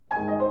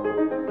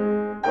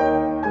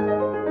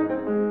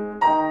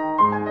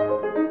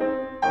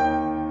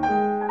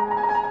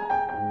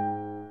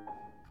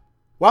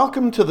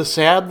Welcome to the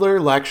Sadler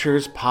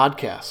Lectures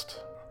podcast.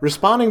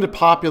 Responding to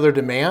popular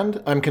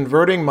demand, I'm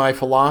converting my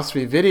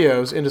philosophy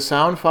videos into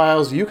sound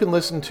files you can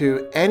listen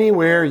to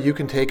anywhere you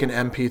can take an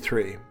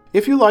MP3.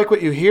 If you like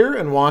what you hear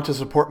and want to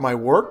support my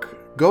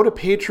work, go to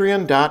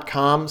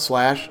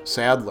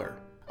patreon.com/Sadler.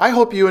 I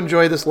hope you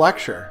enjoy this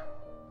lecture.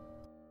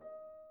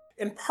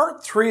 In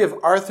part 3 of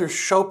Arthur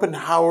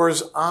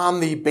Schopenhauer's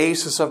On the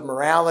Basis of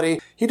Morality,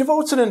 he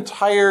devotes an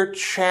entire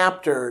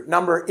chapter,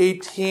 number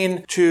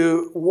 18,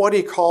 to what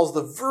he calls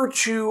the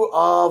virtue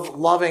of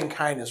loving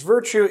kindness.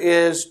 Virtue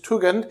is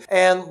Tugend,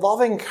 and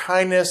loving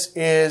kindness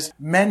is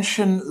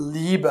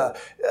Menschenliebe.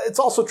 It's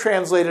also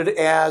translated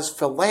as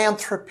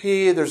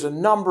philanthropy. There's a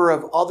number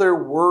of other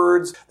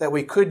words that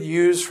we could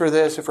use for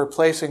this. If we're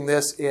placing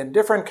this in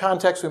different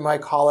contexts, we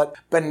might call it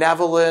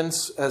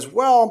benevolence as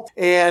well.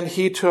 And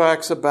he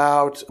talks about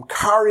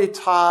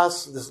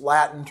caritas, this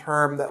Latin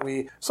term that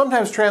we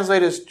sometimes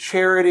translate as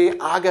charity,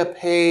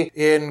 agape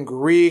in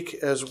Greek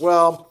as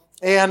well.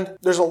 And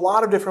there's a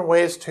lot of different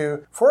ways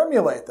to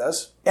formulate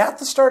this. At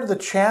the start of the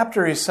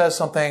chapter, he says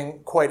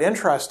something quite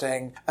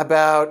interesting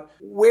about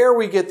where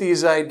we get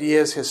these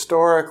ideas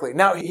historically.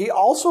 Now, he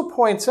also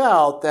points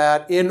out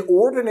that in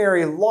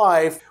ordinary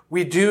life,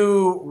 we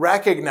do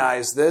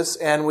recognize this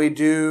and we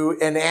do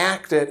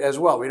enact it as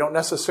well. We don't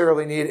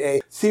necessarily need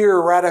a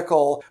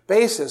theoretical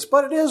basis,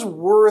 but it is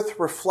worth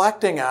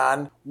reflecting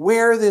on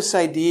where this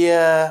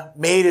idea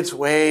made its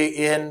way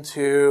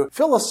into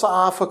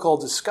philosophical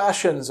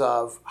discussions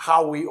of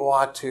how we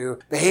ought to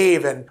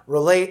behave and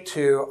relate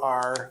to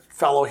our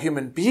fellow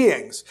human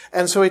beings.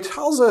 And so he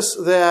tells us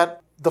that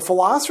the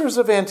philosophers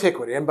of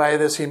antiquity, and by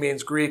this he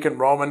means Greek and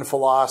Roman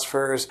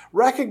philosophers,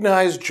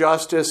 recognized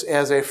justice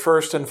as a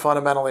first and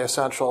fundamentally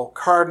essential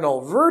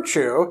cardinal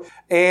virtue,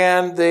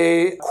 and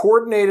they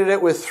coordinated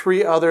it with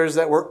 3 others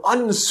that were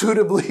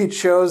unsuitably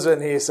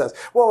chosen, he says.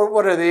 Well,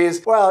 what are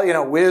these? Well,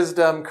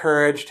 wisdom,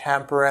 courage,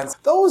 temperance.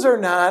 Those are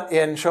not,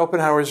 in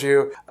Schopenhauer's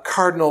view,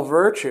 cardinal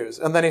virtues.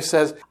 And then he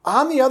says,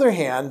 on the other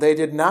hand, they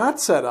did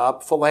not set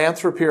up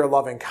philanthropy or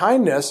loving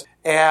kindness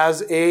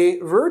as a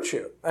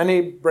virtue. And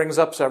he brings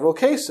up several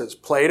cases.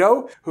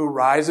 Plato, who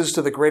rises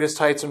to the greatest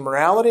heights in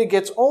morality,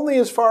 gets only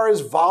as far as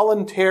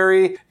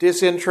voluntary,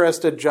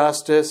 disinterested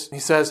justice. He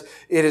says,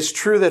 it is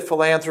true that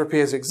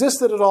philanthropy has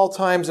existed at all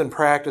times in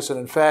practice and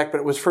in fact, but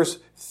it was first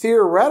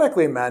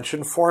theoretically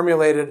mentioned,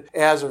 formulated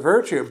as a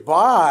virtue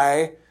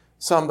by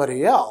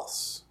somebody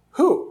else.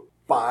 Who?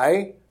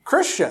 By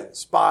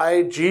Christians,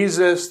 by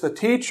Jesus the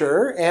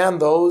teacher and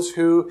those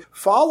who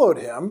followed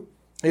him.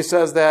 He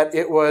says that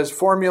it was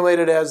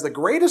formulated as the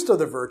greatest of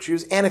the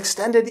virtues and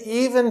extended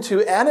even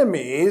to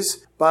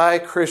enemies by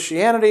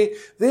Christianity.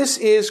 This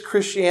is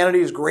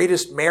Christianity's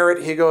greatest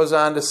merit, he goes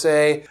on to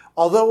say,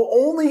 although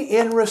only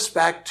in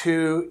respect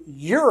to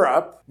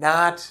Europe,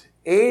 not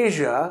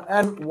Asia.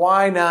 And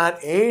why not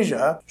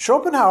Asia?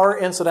 Schopenhauer,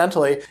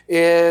 incidentally,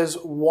 is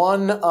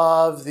one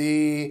of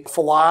the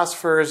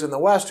philosophers in the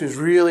West who's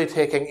really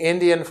taking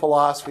Indian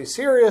philosophy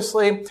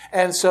seriously.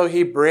 And so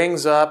he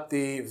brings up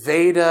the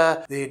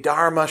Veda, the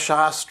Dharma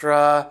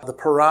Shastra, the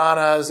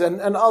Puranas, and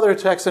other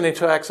texts, and he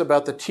talks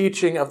about the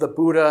teaching of the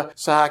Buddha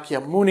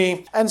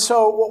Sakyamuni. And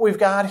so what we've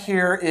got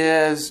here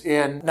is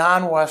in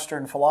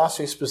non-Western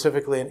philosophy,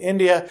 specifically in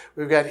India,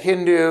 we've got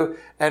Hindu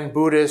and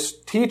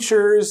Buddhist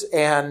teachers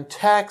and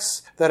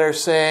texts that are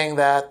saying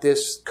that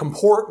this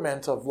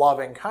comportment of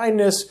loving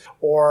kindness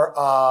or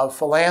of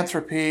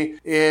philanthropy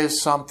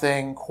is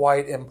something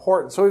quite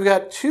important. So we've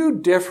got 2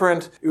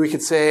 different, we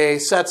could say,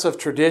 sets of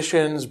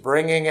traditions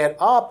bringing it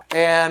up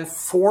and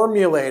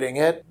formulating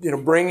it,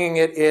 bringing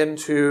it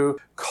into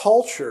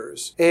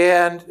cultures.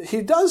 And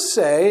he does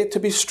say, to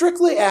be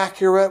strictly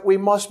accurate, we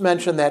must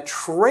mention that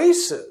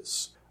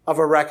traces of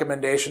a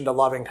recommendation to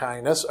loving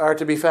kindness are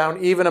to be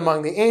found even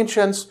among the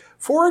ancients.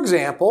 For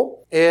example,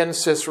 in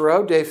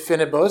Cicero, De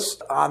Finibus,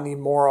 on the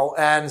moral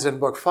ends in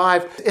Book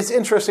 5, it's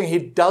interesting he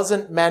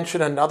doesn't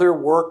mention another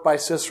work by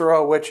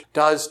Cicero which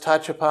does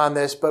touch upon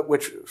this, but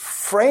which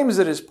frames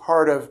it as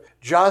part of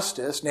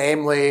justice,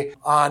 namely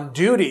on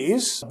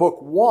duties.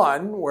 Book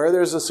 1, where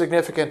there's a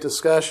significant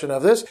discussion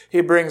of this, he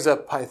brings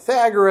up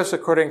Pythagoras,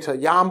 according to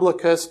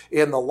Iamblichus,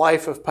 in the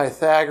Life of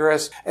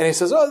Pythagoras, and he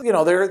says,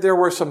 there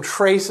were some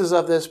traces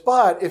of this,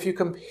 but if you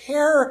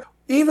compare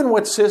even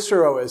what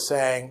Cicero is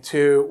saying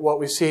to what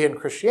we see in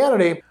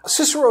Christianity,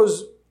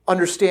 Cicero's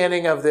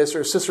understanding of this,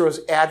 or Cicero's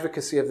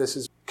advocacy of this,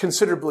 is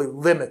considerably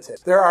limited.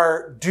 There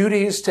are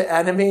duties to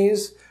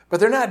enemies, but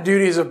they're not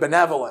duties of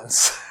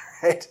benevolence.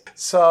 Right?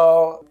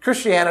 So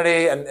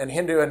Christianity and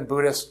Hindu and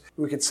Buddhist,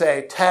 we could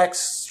say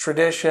texts,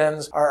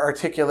 traditions are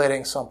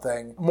articulating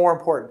something more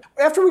important.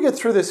 After we get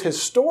through this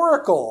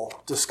historical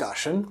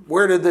discussion,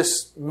 where did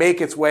this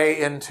make its way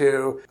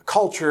into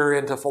culture,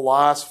 into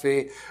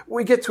philosophy,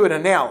 we get to an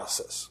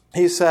analysis.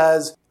 He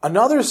says,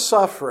 another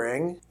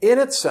suffering in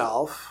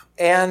itself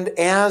and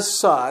as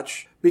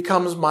such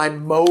becomes my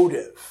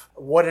motive.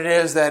 What it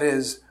is that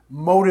is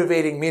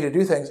motivating me to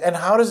do things. And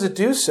how does it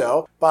do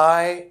so?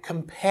 By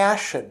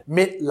compassion,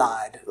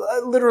 Mitleid,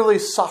 literally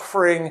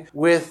suffering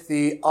with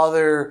the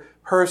other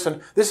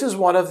person. This is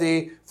one of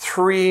the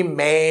three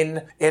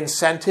main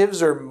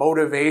incentives or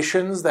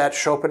motivations that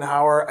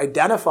Schopenhauer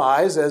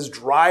identifies as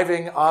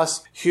driving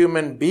us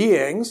human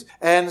beings.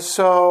 And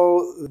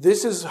so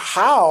this is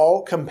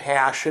how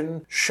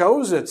compassion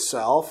shows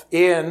itself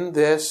in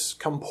this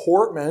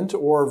comportment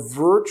or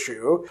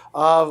virtue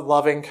of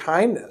loving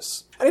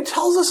kindness. And he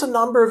tells us a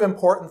number of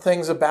important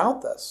things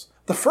about this.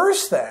 The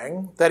first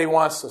thing that he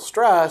wants to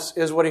stress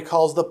is what he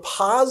calls the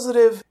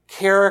positive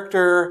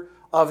character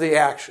of the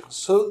actions.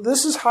 So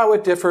this is how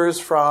it differs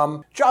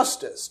from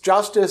justice.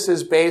 Justice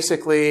is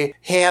basically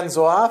hands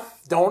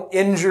off, don't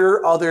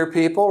injure other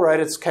people, right?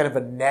 It's kind of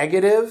a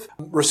negative,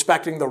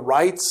 respecting the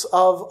rights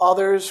of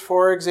others,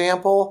 for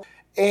example.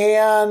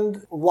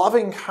 And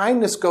loving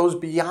kindness goes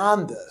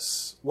beyond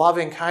this.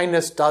 Loving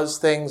kindness does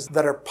things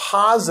that are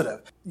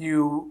positive.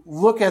 You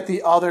look at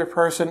the other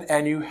person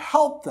and you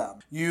help them.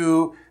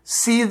 You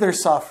see their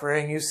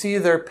suffering, you see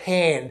their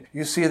pain,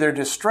 you see their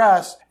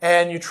distress,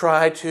 and you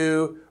try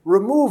to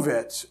remove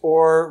it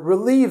or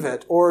relieve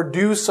it or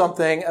do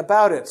something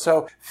about it.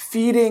 So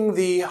feeding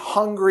the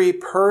hungry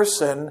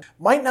person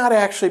might not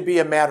actually be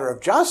a matter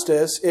of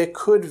justice. It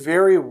could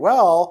very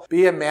well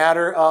be a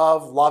matter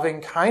of loving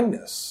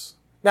kindness.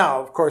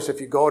 Now, of course,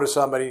 if you go to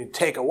somebody and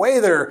take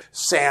away their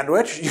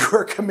sandwich, you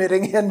are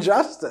committing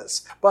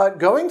injustice. But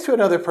going to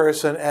another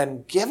person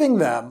and giving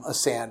them a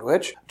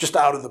sandwich just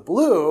out of the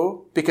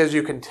blue because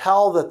you can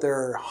tell that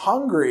they're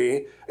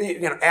hungry,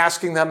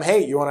 asking them,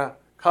 hey, you want to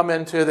come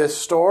into this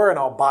store and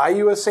I'll buy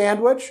you a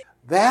sandwich?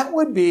 That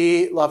would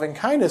be loving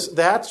kindness.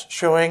 That's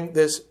showing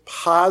this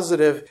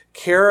positive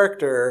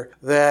character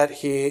that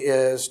he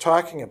is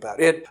talking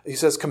about. He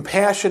says,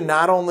 compassion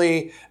not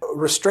only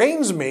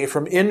restrains me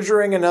from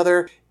injuring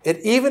another, it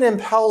even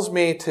impels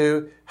me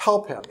to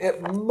help him.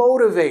 It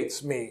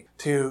motivates me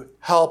to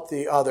help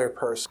the other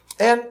person.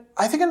 And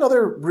I think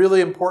another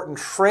really important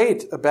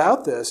trait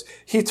about this,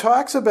 he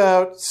talks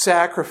about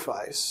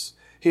sacrifice.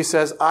 He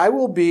says, I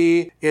will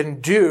be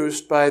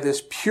induced by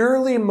this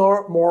purely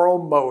moral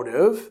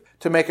motive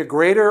to make a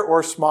greater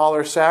or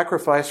smaller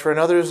sacrifice for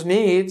another's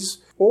needs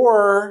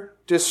or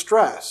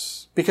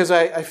distress, because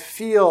I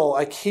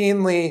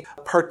keenly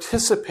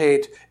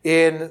participate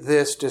in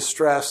this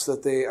distress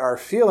that they are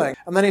feeling.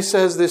 And then he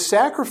says this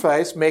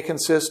sacrifice may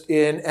consist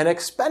in an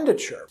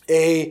expenditure,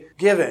 a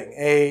giving,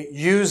 a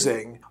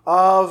using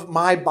of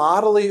my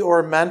bodily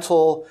or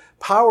mental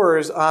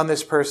powers on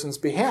this person's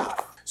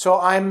behalf. So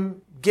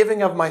I'm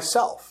giving of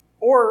myself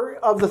or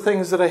of the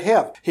things that I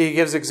have. He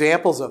gives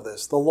examples of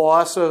this, the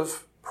loss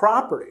of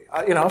property.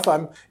 If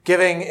I'm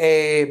giving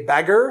a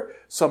beggar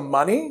some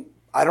money,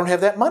 I don't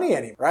have that money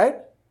anymore, right?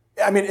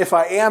 I mean, if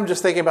I am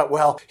just thinking about,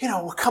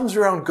 what comes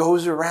around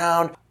goes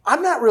around,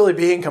 I'm not really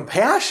being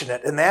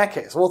compassionate in that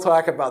case. We'll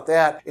talk about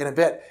that in a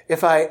bit.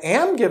 If I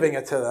am giving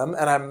it to them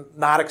and I'm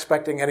not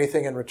expecting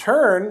anything in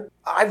return,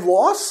 I've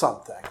lost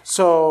something.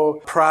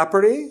 So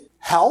property,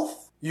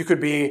 health, you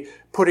could be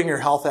putting your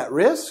health at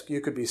risk.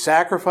 You could be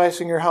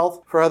sacrificing your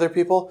health for other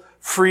people.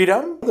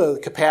 Freedom, the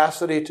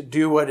capacity to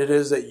do what it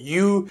is that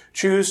you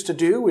choose to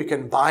do. We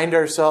can bind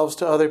ourselves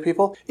to other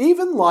people.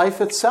 Even life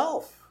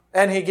itself.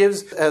 And he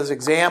gives as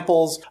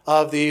examples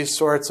of these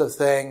sorts of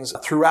things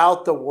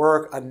throughout the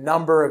work a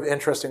number of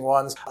interesting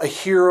ones. A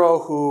hero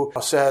who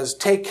says,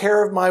 take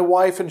care of my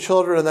wife and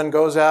children, and then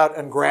goes out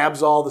and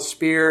grabs all the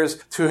spears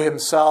to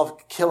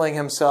himself, killing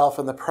himself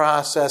in the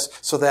process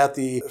so that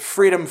the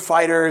freedom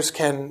fighters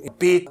can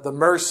beat the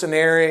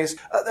mercenaries.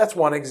 That's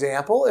one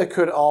example. It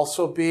could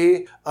also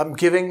be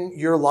giving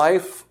your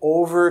life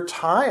over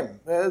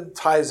time. It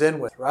ties in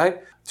with,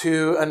 right?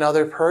 To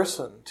another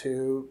person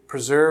to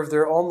preserve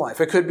their own life.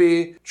 It could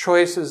be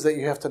choices that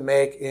you have to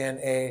make in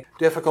a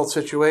difficult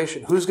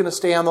situation. Who's going to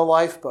stay on the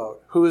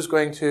lifeboat? Who is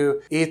going to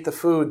eat the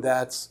food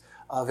that's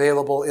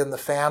available in the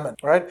famine,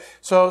 right?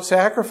 So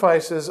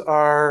sacrifices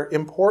are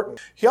important.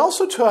 He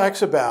also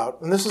talks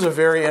about, and this is a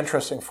very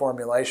interesting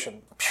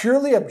formulation,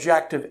 purely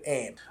objective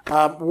aim.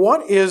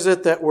 What is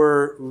it that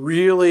we're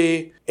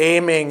really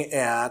aiming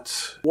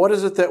at? What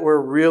is it that we're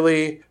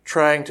really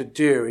trying to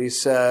do? He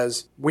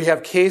says, we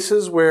have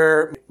cases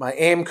where my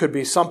aim could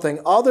be something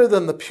other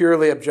than the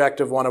purely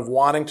objective one of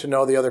wanting to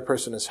know the other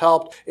person is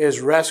helped,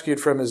 is rescued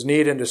from his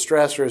need and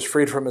distress, or is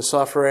freed from his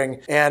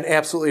suffering, and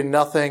absolutely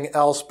nothing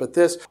else but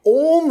this.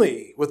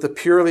 Only with the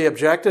purely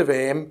objective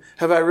aim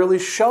have I really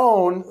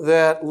shown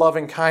that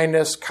loving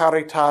kindness,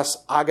 caritas,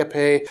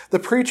 agape, the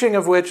preaching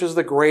of which is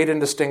the great and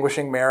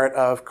distinguishing merit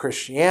of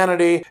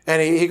Christianity.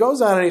 And he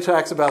goes on and he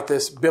talks about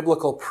this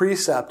biblical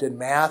precept in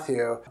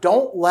Matthew.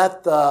 Don't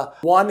let the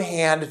one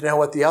hand know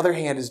what the other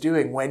hand is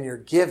doing when you're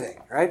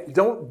giving, right?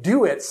 Don't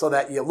do it so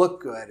that you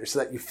look good or so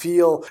that you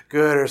feel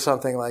good or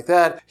something like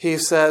that. He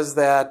says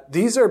that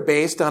these are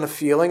based on a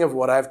feeling of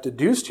what I've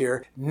deduced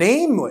here,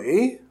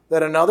 namely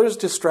that another's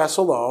distress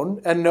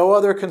alone and no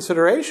other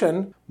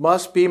consideration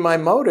must be my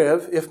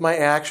motive if my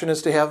action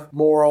is to have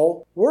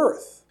moral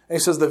worth. And he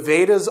says the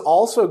Vedas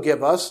also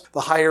give us the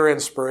higher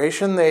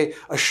inspiration. They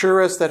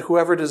assure us that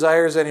whoever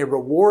desires any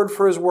reward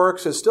for his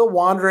works is still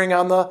wandering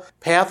on the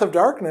path of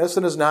darkness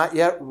and is not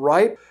yet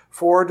ripe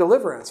for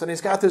deliverance. And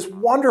he's got this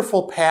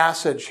wonderful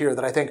passage here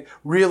that I think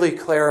really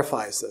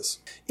clarifies this.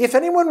 If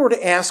anyone were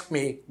to ask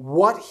me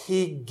what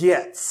he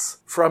gets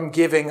from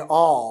giving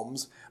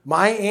alms,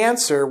 my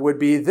answer would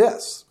be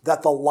this,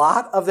 that the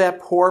lot of that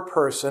poor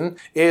person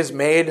is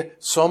made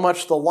so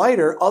much the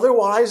lighter,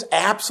 otherwise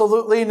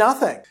absolutely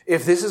nothing.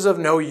 If this is of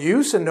no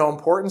use and no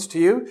importance to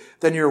you,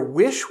 then your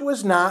wish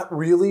was not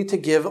really to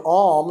give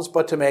alms,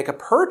 but to make a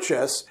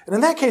purchase. And in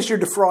that case, you're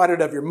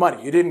defrauded of your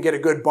money. You didn't get a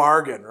good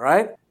bargain,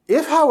 right?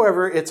 If,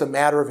 however, it's a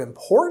matter of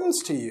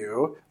importance to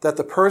you that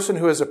the person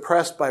who is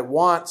oppressed by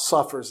want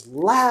suffers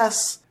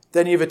less,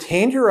 then you've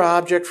attained your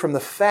object from the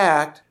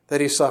fact that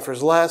he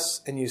suffers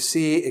less, and you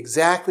see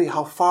exactly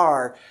how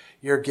far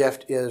your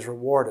gift is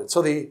rewarded.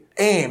 So the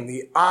aim,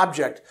 the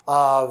object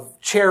of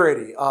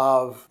charity,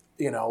 of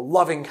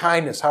loving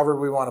kindness, however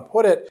we want to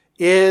put it,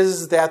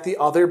 is that the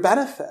other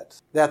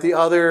benefit, that the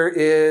other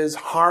is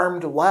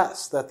harmed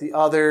less, that the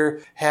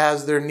other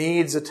has their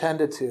needs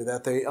attended to,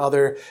 that the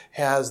other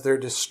has their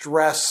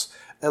distress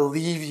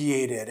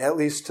alleviated, at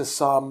least to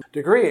some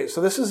degree.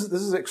 So this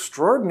is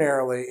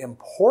extraordinarily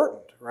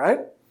important, right?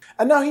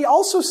 And now he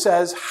also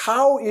says,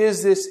 how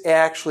is this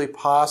actually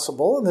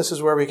possible? And this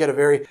is where we get a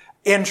very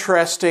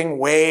interesting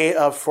way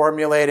of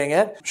formulating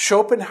it.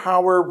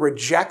 Schopenhauer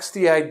rejects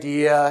the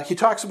idea. He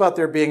talks about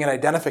there being an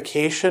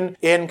identification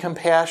in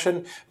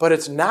compassion, but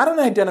it's not an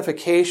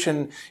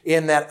identification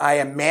in that I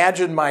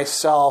imagine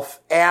myself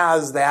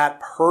as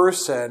that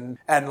person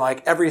and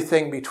like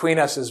everything between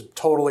us is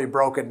totally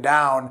broken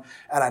down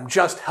and I'm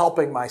just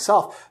helping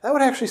myself. That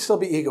would actually still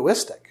be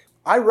egoistic.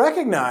 I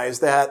recognize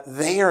that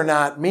they are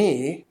not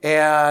me,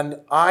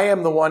 and I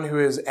am the one who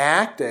is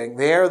acting.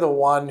 They are the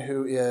one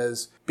who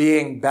is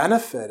being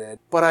benefited,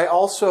 but I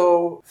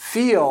also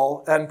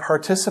feel and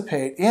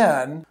participate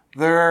in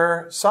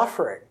their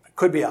suffering. It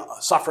could be a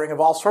suffering of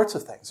all sorts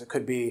of things. It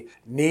could be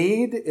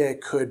need,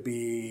 it could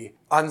be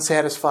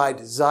unsatisfied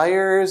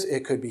desires,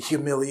 it could be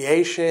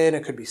humiliation,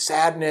 it could be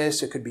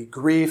sadness, it could be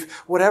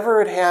grief.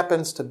 Whatever it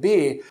happens to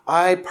be,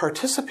 I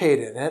participate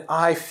in it,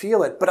 I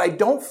feel it, but I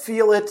don't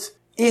feel it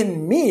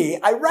in me.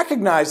 I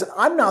recognize that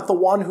I'm not the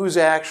one who's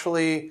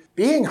actually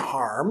being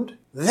harmed.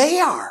 They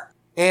are.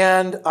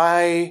 And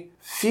I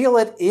feel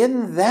it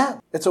in them.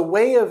 It's a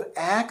way of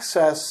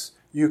access,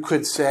 you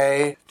could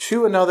say,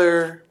 to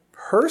another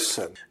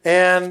person.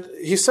 And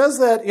he says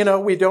that,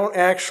 we don't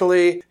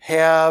actually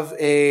have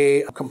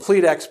a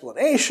complete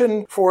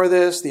explanation for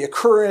this. The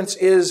occurrence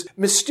is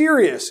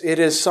mysterious. It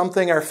is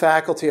something our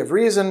faculty of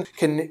reason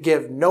can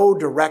give no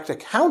direct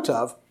account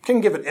of. Can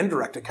give an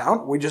indirect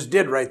account. We just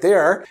did right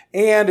there.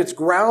 And its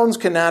grounds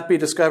cannot be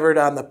discovered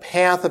on the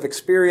path of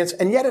experience,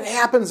 and yet it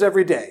happens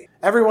every day.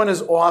 Everyone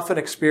has often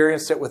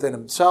experienced it within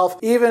himself.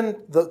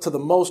 Even to the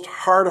most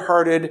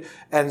hard-hearted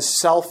and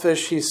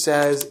selfish, he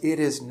says,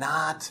 it is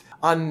not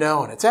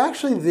unknown. It's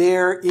actually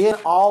there in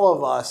all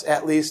of us,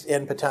 at least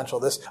in potential,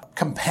 this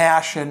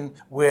compassion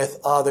with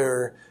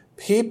other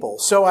people.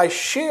 So I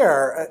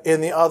share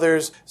in the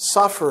other's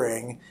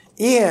suffering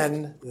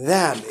in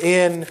them,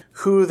 in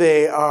who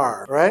they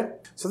are, right?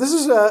 So this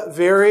is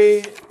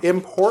very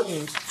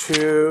important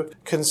to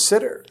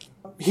consider.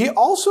 He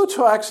also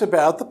talks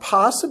about the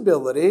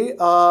possibility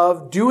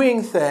of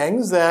doing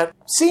things that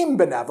seem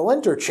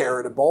benevolent or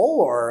charitable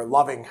or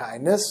loving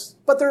kindness,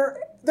 but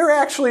they're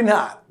actually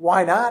not.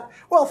 Why not?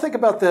 Well, think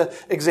about the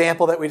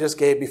example that we just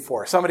gave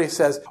before. Somebody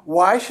says,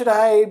 why should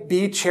I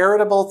be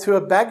charitable to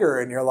a beggar?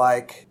 And you're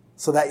like,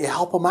 so that you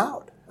help them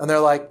out. And they're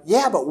like,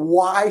 yeah, but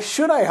why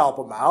should I help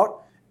them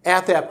out?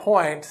 At that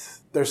point,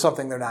 there's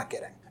something they're not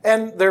getting.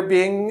 And they're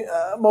being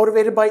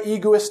motivated by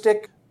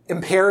egoistic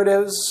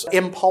imperatives,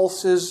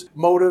 impulses,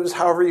 motives,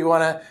 however you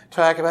want to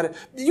talk about it.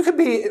 You could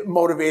be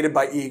motivated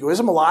by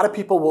egoism. A lot of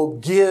people will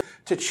give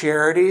to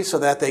charity so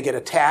that they get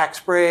a tax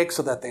break,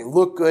 so that they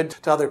look good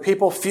to other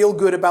people, feel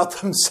good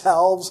about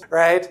themselves,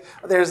 right?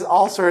 There's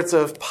all sorts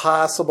of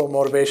possible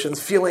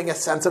motivations, feeling a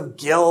sense of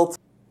guilt.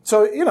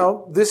 So,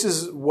 this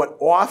is what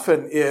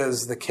often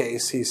is the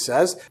case, he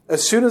says.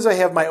 As soon as I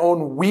have my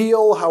own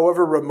will,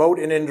 however remote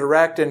and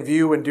indirect, in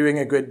view when doing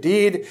a good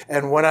deed,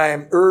 and when I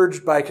am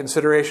urged by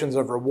considerations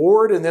of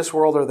reward in this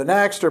world or the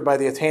next, or by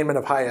the attainment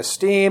of high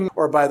esteem,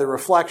 or by the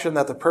reflection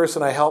that the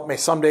person I help may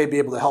someday be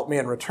able to help me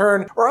in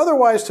return, or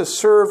otherwise to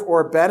serve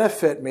or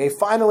benefit me,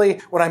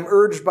 finally, when I'm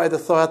urged by the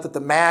thought that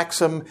the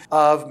maxim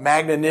of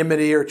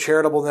magnanimity or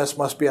charitableness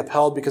must be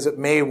upheld because it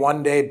may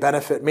one day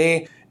benefit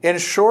me. In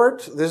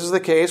short, this is the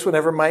case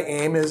whenever my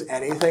aim is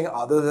anything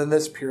other than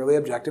this purely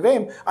objective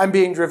aim. I'm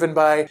being driven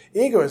by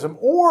egoism.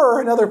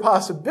 Or another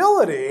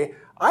possibility,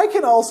 I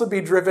can also be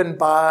driven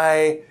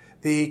by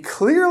the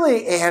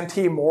clearly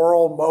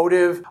anti-moral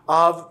motive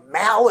of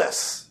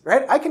malice,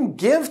 right? I can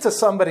give to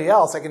somebody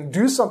else. I can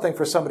do something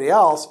for somebody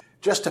else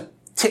just to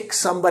tick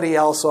somebody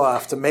else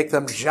off, to make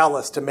them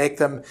jealous, to make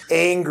them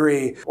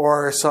angry,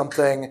 or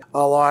something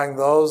along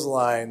those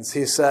lines.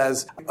 He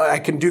says, I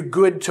can do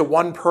good to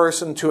one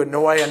person to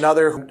annoy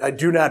another who I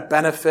do not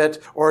benefit,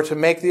 or to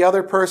make the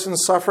other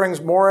person's sufferings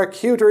more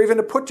acute, or even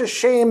to put to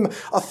shame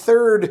a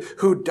third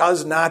who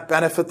does not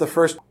benefit the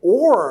first,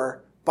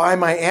 or by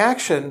my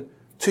action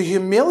to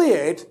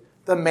humiliate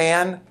the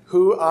man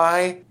who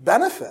I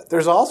benefit.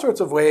 There's all sorts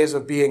of ways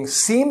of being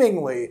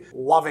seemingly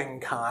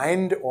loving,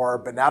 kind, or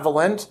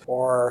benevolent,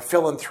 or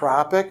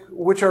philanthropic,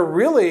 which are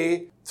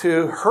really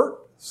to hurt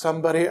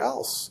somebody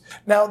else.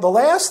 Now, the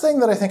last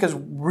thing that I think is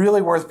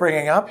really worth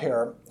bringing up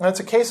here, and it's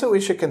a case that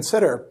we should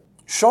consider,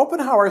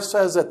 Schopenhauer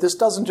says that this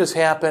doesn't just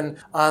happen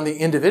on the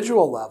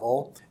individual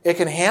level, it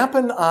can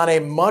happen on a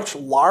much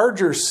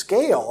larger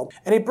scale.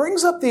 And he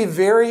brings up the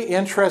very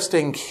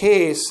interesting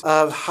case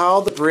of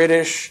how the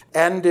British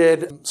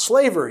ended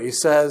slavery. He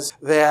says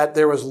that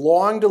there was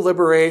long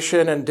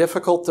deliberation and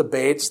difficult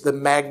debates. The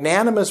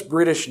magnanimous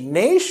British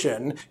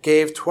nation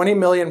gave £20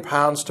 million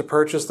to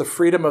purchase the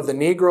freedom of the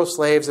Negro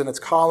slaves in its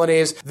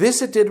colonies.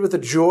 This it did with the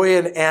joy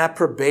and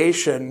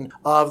approbation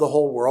of the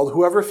whole world.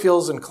 Whoever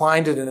feels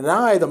inclined to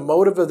deny the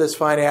motive of this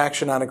fine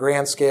action on a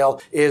grand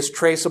scale is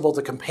traceable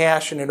to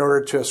compassion in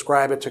order to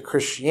ascribe it to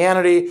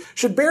Christianity,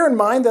 should bear in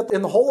mind that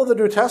in the whole of the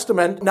New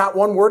Testament, not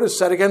one word is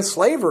said against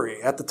slavery.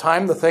 At the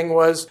time, the thing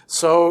was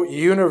so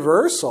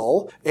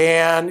universal,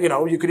 and,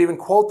 you could even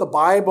quote the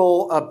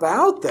Bible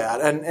about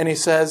that. And he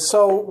says,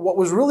 so what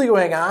was really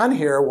going on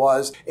here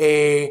was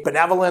a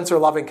benevolence or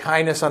loving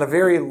kindness on a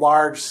very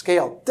large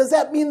scale. Does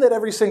that mean that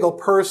every single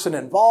person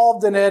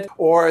involved in it,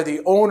 or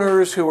the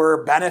owners who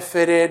were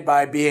benefited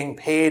by being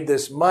paid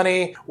this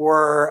money,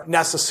 were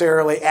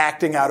necessarily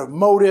acting out of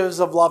motives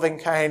of loving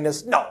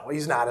kindness? No,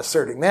 he's not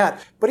asserting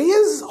that. But he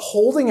is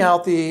holding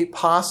out the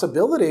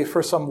possibility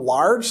for some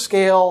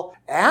large-scale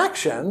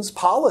actions,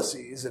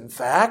 policies, in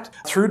fact,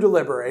 through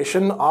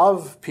deliberation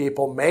of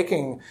people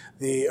making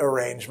the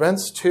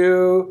arrangements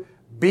to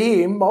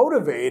be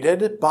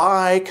motivated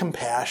by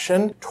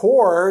compassion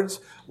towards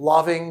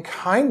loving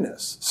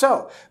kindness.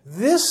 So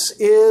this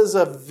is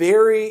a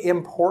very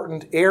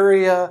important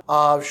area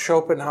of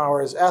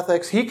Schopenhauer's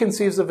ethics. He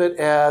conceives of it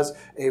as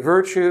a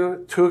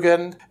virtue,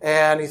 Tugend,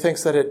 and he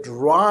thinks that it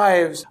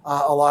drives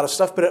a lot of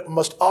stuff, but it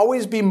must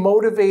always be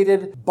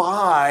motivated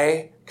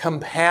by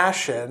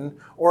compassion,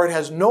 or it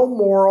has no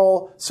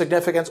moral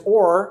significance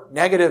or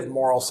negative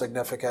moral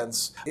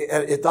significance.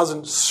 It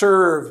doesn't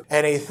serve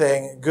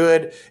anything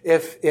good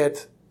if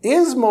it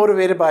is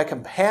motivated by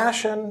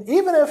compassion.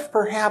 Even if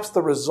perhaps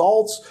the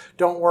results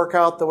don't work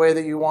out the way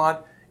that you want,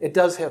 it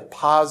does have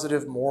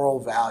positive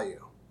moral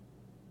value.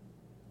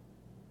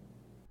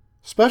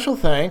 Special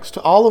thanks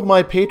to all of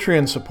my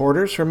Patreon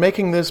supporters for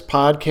making this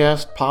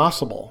podcast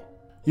possible.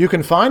 You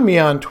can find me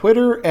on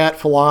Twitter at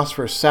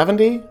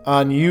Philosopher70,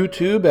 on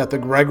YouTube at the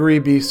Gregory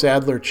B.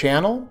 Sadler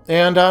channel,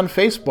 and on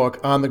Facebook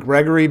on the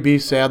Gregory B.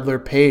 Sadler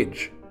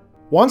page.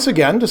 Once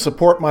again, to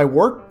support my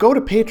work, go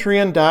to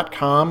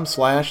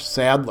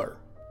patreon.com/Sadler.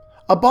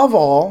 Above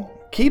all,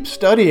 keep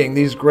studying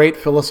these great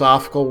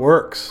philosophical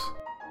works.